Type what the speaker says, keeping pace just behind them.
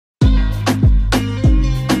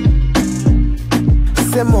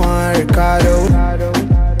c'est moi, Reekado.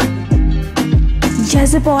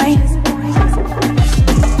 Jazzyboy,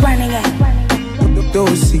 running it.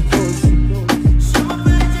 Dosi,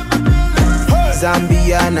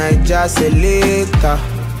 Zambia, Niger, selector.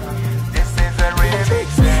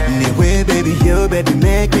 Anyway, baby, you, baby,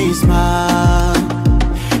 make me smile.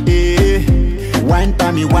 Yeah. One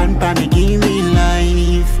for me, give me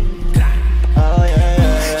life. Oh,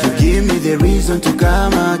 yeah. You give me the reason to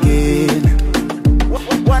come again.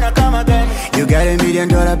 Wanna come again? You got $1 million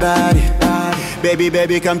body.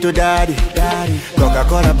 Baby, come to daddy.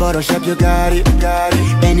 Coca-Cola bottle shop, you got it.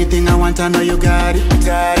 Anything I want, I know you got it.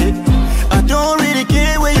 I don't really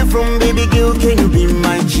care where you're from, baby girl. Can you be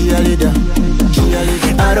my cheerleader?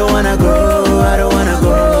 I don't wanna go.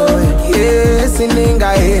 Yes, in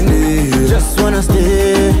Inga, Just wanna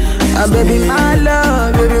stay. baby, my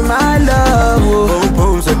love, oh.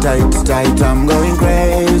 Boom, so tight, I'm going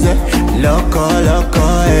crazy. Loco,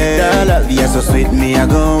 yeah. The love, yeah, so sweet, me, I'm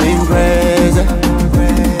going crazy.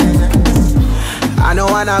 I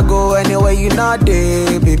don't wanna go anywhere you not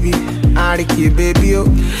there, baby. I Ricky, baby, oh.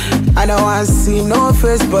 I don't wanna see no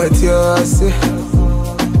face but yours.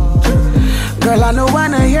 Girl, I don't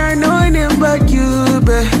wanna hear no name but you,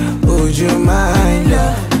 babe. Would you my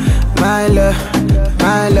love?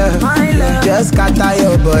 Just scatter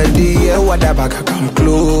your body, yeah. What about I come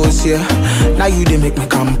close, yeah. Now you did make me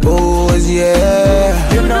compose,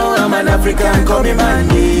 yeah. You know I'm an African, call me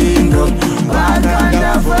Mandingo.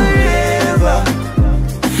 Wakanda forever.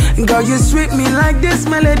 Girl, you sweet me like this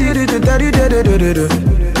melody. I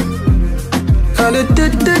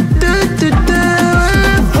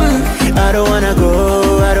don't wanna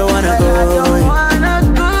go,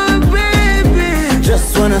 baby.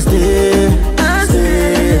 Just wanna stay.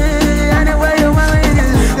 Anywhere you want me to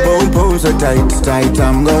stay. Boom, so tight,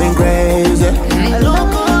 I'm going crazy.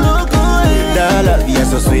 Loco, the love, yeah,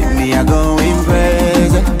 so sweet, me, I'm going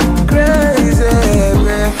crazy.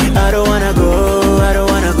 Man. I don't wanna go. I don't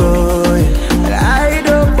wanna go.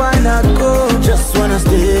 Just wanna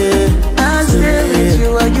stay. I'll stay with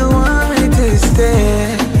you where you want me to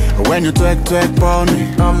stay. When you twerk for me,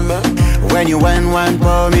 when you wine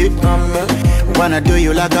for me, wanna do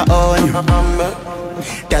you like I own you,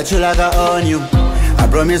 touch you like I own you. I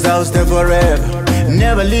promise I'll stay forever,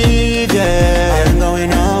 never leave, yeah. I ain't going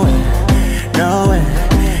nowhere.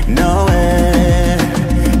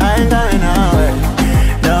 I ain't going nowhere.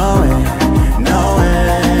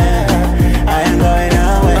 I ain't going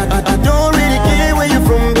nowhere. I don't really care where you're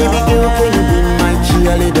from, baby girl. Can you be my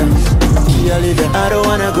cheerleader? I don't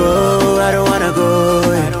wanna go.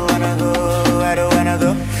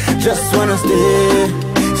 Just wanna stay.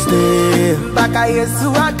 Baka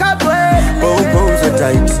Yesu akabwe. Boom, so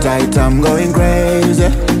tight, I'm going crazy.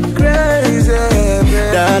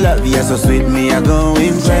 The love, yeah, so sweet, me, I'm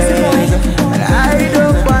going crazy.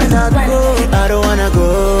 I don't wanna go.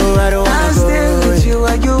 I'll stay with you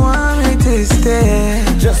where you want me to stay.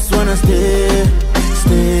 Just wanna stay.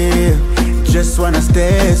 Just wanna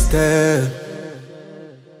stay.